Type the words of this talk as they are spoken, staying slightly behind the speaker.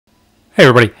Hey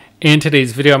everybody, in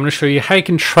today's video I'm going to show you how you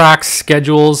can track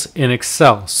schedules in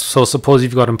Excel. So suppose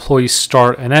you've got employee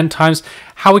start and end times,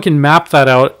 how we can map that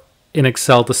out in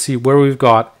Excel to see where we've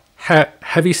got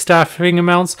heavy staffing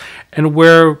amounts and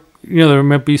where there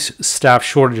might be staff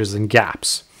shortages and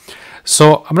gaps.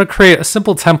 So I'm going to create a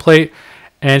simple template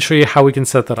and show you how we can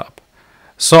set that up.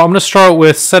 So I'm going to start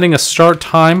with setting a start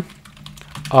time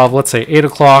of, let's say, 8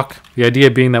 o'clock. The idea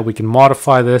being that we can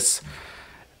modify this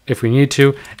if we need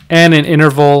to, and an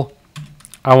interval.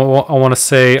 I want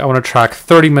to track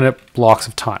 30-minute blocks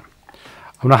of time.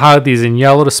 I'm going to highlight these in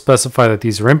yellow to specify that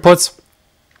these are inputs.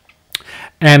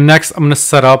 And next, I'm going to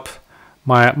set up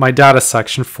my data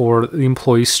section for the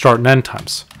employee start and end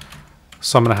times.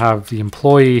 So I'm going to have the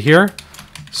employee here,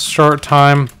 start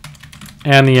time,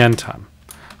 and the end time.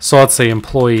 So let's say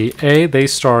employee A, they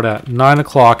start at 9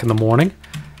 o'clock in the morning,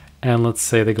 and let's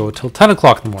say they go till 10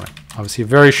 o'clock in the morning. Obviously a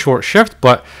very short shift,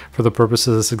 but for the purpose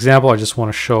of this example, I just want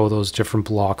to show those different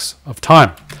blocks of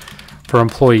time. For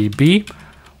employee B,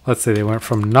 let's say they went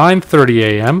from 9:30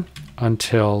 a.m.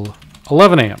 until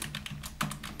 11 a.m.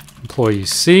 Employee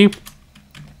C,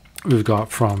 we've got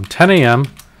from 10 a.m.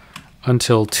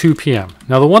 until 2 p.m.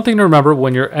 Now, the one thing to remember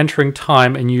when you're entering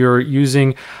time and you're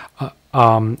using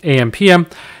AM, PM,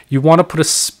 you want to put a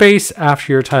space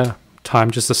after your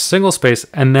time, just a single space,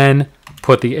 and then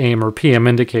put the AM or PM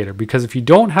indicator, because if you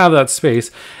don't have that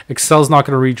space, Excel's not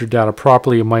going to read your data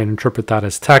properly. It might interpret that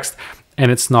as text,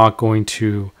 and it's not going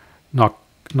to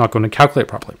calculate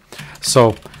properly.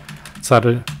 So let's add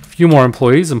a few more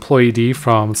employees. Employee D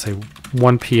from, let's say,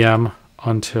 1 p.m.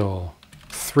 until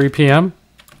 3 p.m.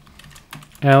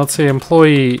 And let's say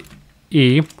employee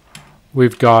E,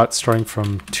 we've got starting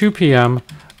from 2 p.m.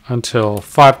 until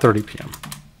 5:30 p.m.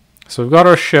 So we've got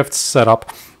our shifts set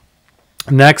up.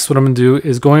 Next, what I'm going to do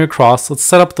is going across, let's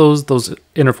set up those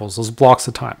intervals, those blocks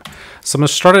of time. So I'm going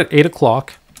to start at 8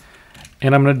 o'clock,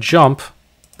 and I'm going to jump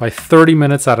by 30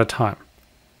 minutes at a time.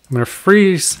 I'm going to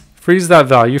freeze that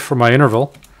value for my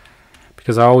interval,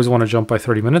 because I always want to jump by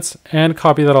 30 minutes, and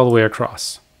copy that all the way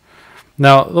across.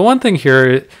 Now, the one thing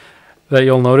here that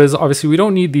you'll notice, obviously we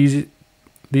don't need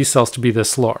these cells to be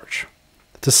this large.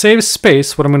 To save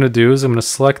space, what I'm going to do is I'm going to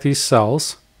select these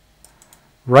cells,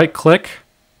 right-click,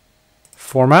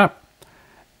 Format,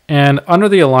 and under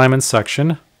the alignment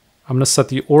section, I'm going to set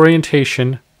the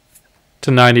orientation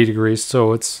to 90 degrees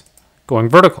so it's going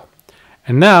vertical.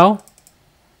 And now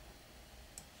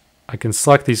I can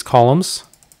select these columns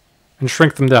and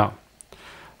shrink them down.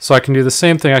 So I can do the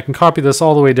same thing. I can copy this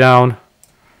all the way down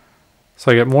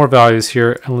so I get more values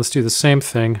here, and let's do the same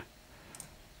thing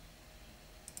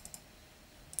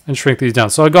and shrink these down.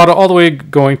 So I got it all the way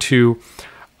going to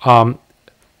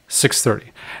 6:30.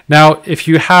 Now, if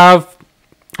you have,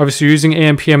 obviously you're using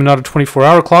AM, PM, not a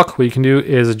 24-hour clock, what you can do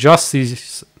is adjust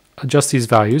these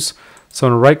values. So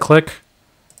I'm going to right-click,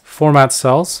 Format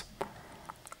Cells,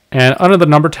 and under the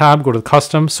Number tab, go to the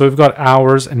Custom. So we've got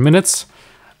hours and minutes.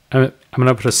 I'm going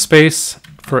to put a space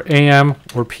for AM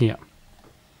or PM.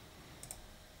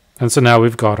 And so now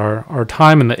we've got our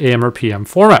time in the AM or PM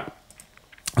format.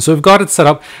 So we've got it set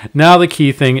up. Now the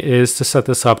key thing is to set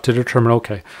this up to determine,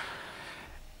 okay,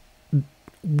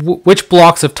 which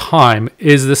blocks of time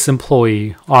is this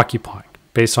employee occupying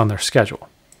based on their schedule.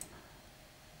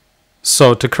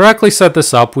 So to correctly set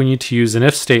this up, we need to use an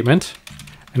if statement.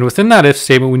 And within that if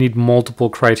statement, we need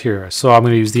multiple criteria. So I'm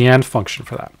going to use the AND function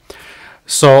for that.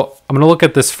 So I'm going to look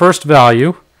at this first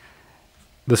value,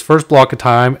 this first block of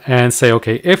time, and say,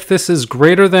 okay, if this is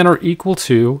greater than or equal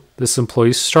to this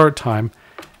employee's start time,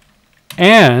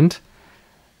 and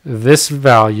this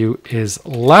value is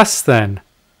less than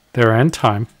their end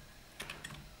time,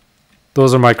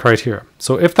 those are my criteria.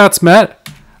 So if that's met,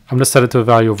 I'm going to set it to a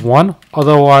value of 1.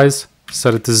 Otherwise,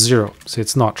 set it to 0. Say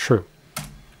it's not true.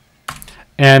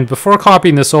 And before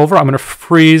copying this over, I'm going to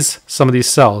freeze some of these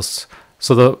cells.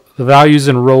 So the values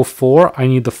in row 4, I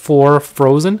need the 4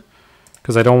 frozen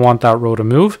because I don't want that row to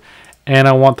move. And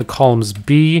I want the columns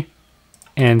B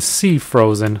and C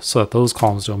frozen so that those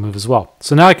columns don't move as well.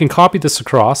 So now I can copy this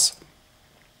across.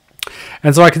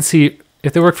 And so I can see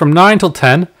if they work from 9 till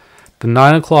 10, the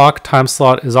 9 o'clock time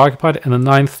slot is occupied and the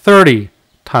 9:30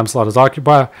 time slot is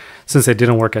occupied. Since they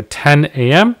didn't work at 10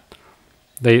 a.m.,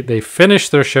 they finished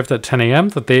their shift at 10 a.m.,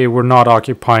 that they were not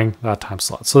occupying that time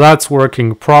slot. So that's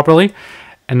working properly.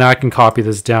 And now I can copy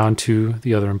this down to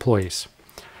the other employees.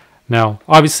 Now,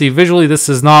 obviously, visually, this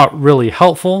is not really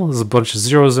helpful. There's a bunch of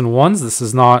zeros and ones. This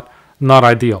is not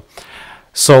ideal.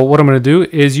 So what I'm going to do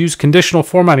is use conditional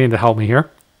formatting to help me here.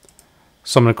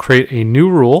 So I'm going to create a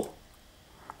new rule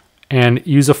and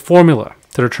use a formula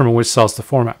to determine which cells to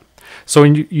format. So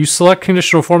when you select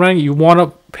conditional formatting, you want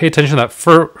to pay attention to that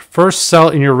first cell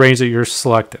in your range that you're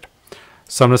selected.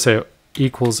 So I'm going to say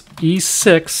equals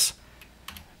E6,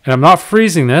 and I'm not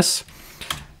freezing this,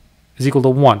 is equal to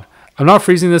 1. I'm not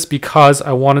freezing this because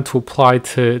I wanted to apply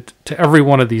to every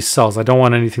one of these cells. I don't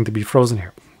want anything to be frozen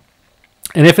here.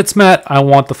 And if it's met, I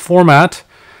want the format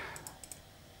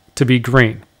to be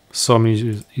green. So I'm going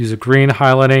to use a green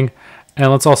highlighting,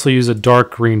 and let's also use a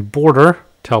dark green border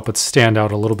to help it stand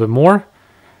out a little bit more.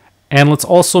 And let's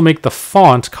also make the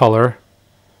font color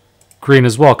green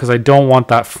as well, because I don't want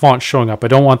that font showing up. I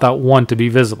don't want that 1 to be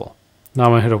visible. Now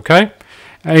I'm going to hit OK.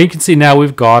 And you can see now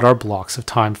we've got our blocks of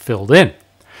time filled in.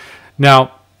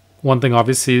 Now, one thing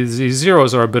obviously is these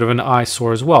zeros are a bit of an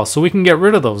eyesore as well, so we can get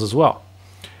rid of those as well.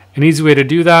 An easy way to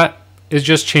do that is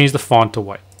just change the font to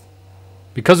white.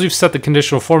 Because we've set the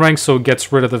conditional formatting so it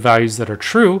gets rid of the values that are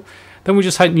true, then we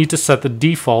just need to set the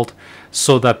default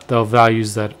so that the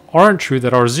values that aren't true,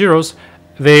 that are zeros,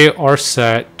 they are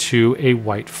set to a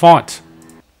white font.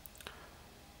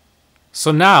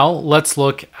 So now let's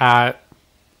look at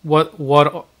what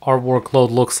our workload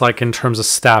looks like in terms of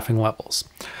staffing levels.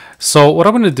 So what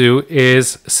I'm going to do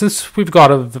is, since we've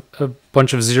got a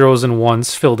bunch of zeros and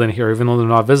ones filled in here, even though they're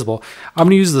not visible, I'm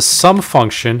going to use the sum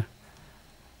function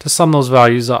to sum those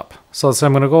values up. So let's say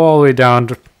I'm going to go all the way down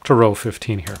to row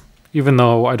 15 here. Even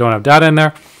though I don't have data in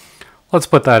there, let's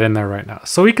put that in there right now.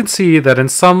 So we can see that in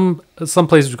some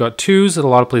places we've got 2s, in a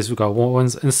lot of places we've got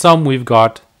 1s, in some we've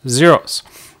got zeros.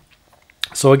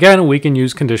 So again, we can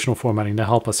use conditional formatting to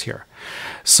help us here.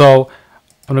 So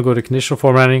I'm going to go to conditional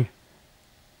formatting,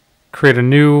 create a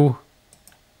new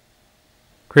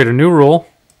rule,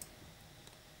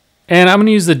 and I'm going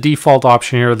to use the default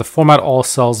option here, the format all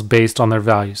cells based on their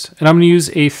values. And I'm going to use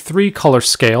a 3-color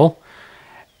scale.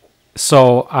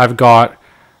 So I've got,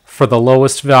 for the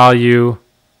lowest value,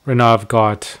 right now I've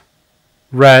got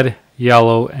red,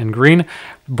 yellow, and green.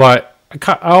 But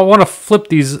I want to flip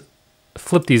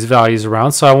these values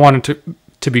around. So I want it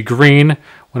to be green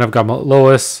when I've got my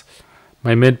lowest,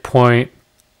 my midpoint,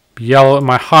 be yellow at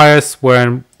my highest,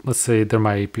 when, let's say, there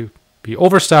might be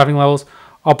overstaffing levels.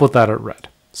 I'll put that at red.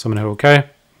 So I'm going to hit OK.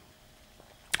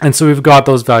 And so we've got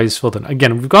those values filled in.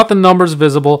 Again, we've got the numbers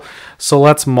visible, so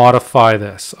let's modify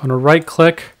this. I'm going to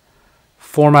right-click,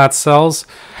 Format Cells,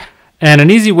 and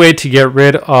an easy way to get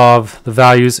rid of the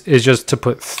values is just to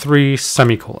put 3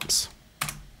 semicolons.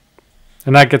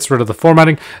 And that gets rid of the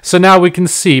formatting. So now we can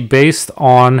see, based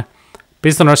on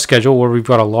our schedule, where we've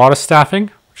got a lot of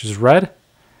staffing, which is red,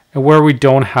 and where we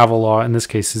don't have a lot, in this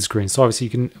case, is green. So obviously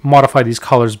you can modify these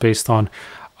colors based on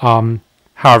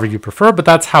however you prefer, but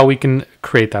that's how we can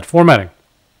create that formatting.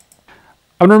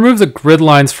 I'm going to remove the grid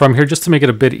lines from here just to make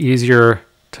it a bit easier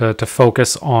to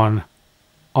focus on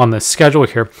the schedule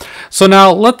here. So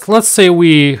now let's say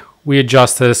we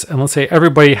adjust this, and let's say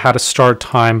everybody had a start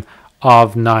time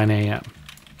of 9 a.m.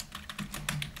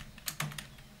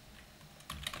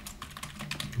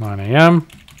 9 a.m.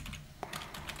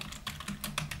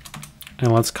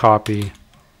 And let's copy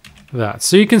that.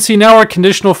 So you can see now our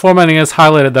conditional formatting has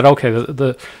highlighted that, okay,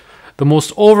 the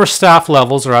most overstaffed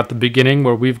levels are at the beginning,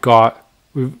 where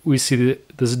we see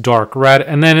this dark red,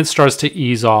 and then it starts to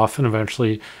ease off and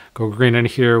eventually go green, and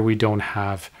here we don't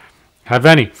have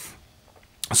any.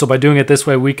 So by doing it this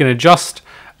way, we can adjust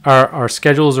our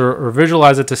schedules or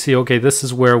visualize it to see, okay, this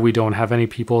is where we don't have any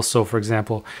people. So for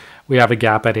example, we have a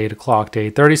gap at 8 o'clock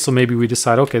to 8:30. So maybe we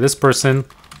decide, okay, this person,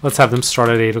 let's have them start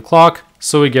at 8 o'clock.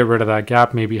 So we get rid of that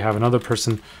gap. Maybe have another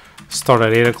person start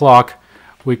at 8 o'clock.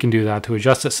 We can do that to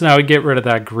adjust it. So now we get rid of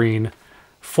that green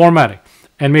formatting.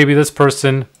 And maybe this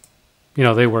person,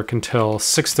 they work until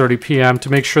 6:30 p.m. to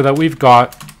make sure that we've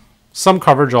got some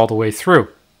coverage all the way through.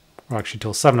 Or actually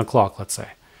till 7 o'clock, let's say.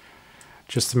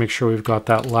 Just to make sure we've got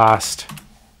that last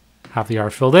half the hour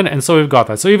filled in. And so we've got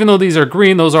that. So even though these are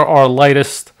green, those are our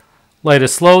lightest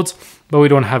loads, but we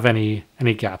don't have any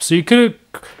gaps. So you could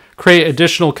create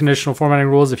additional conditional formatting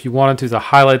rules if you wanted to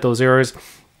highlight those areas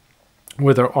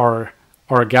where there are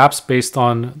gaps based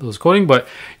on those coding. But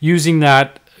using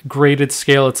that graded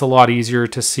scale, it's a lot easier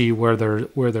to see where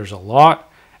there's a lot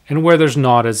and where there's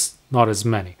not as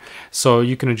many. So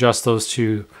you can adjust those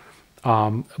to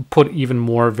put even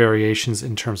more variations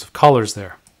in terms of colors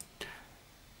there.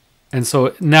 And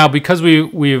so now, because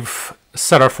we've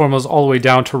set our formulas all the way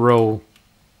down to row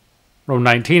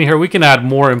 19 here, we can add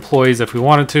more employees if we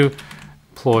wanted to.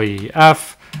 Employee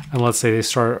F, and let's say they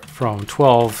start from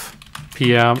 12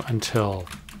 p.m. until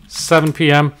 7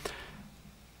 p.m.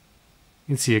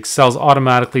 You can see Excel's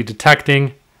automatically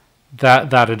detecting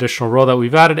that additional row that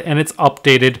we've added, and it's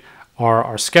updated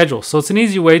our schedule. So it's an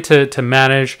easy way to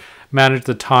manage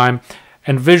the time,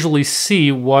 and visually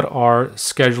see what our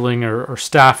scheduling or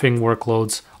staffing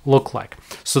workloads look like.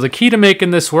 So the key to making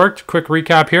this work, quick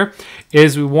recap here,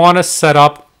 is we want to set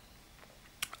up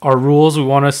our rules. We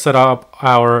want to set up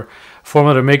our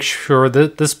formula to make sure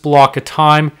that this block of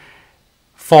time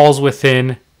falls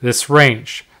within this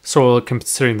range. So we're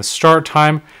considering the start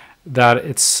time, that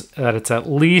it's at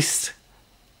least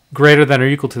greater than or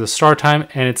equal to the start time,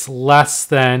 and it's less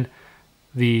than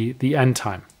the end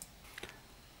time.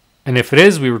 And if it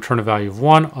is, we return a value of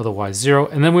 1, otherwise 0.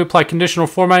 And then we apply conditional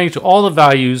formatting to all the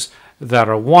values that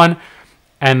are 1.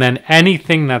 And then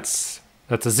anything that's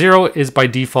a 0 is by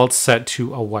default set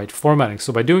to a white formatting.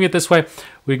 So by doing it this way,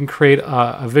 we can create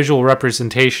a visual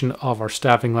representation of our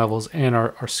staffing levels and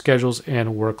our schedules and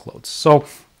workloads. So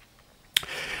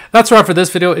that's a wrap for this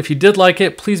video. If you did like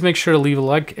it, please make sure to leave a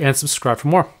like and subscribe for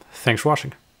more. Thanks for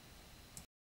watching.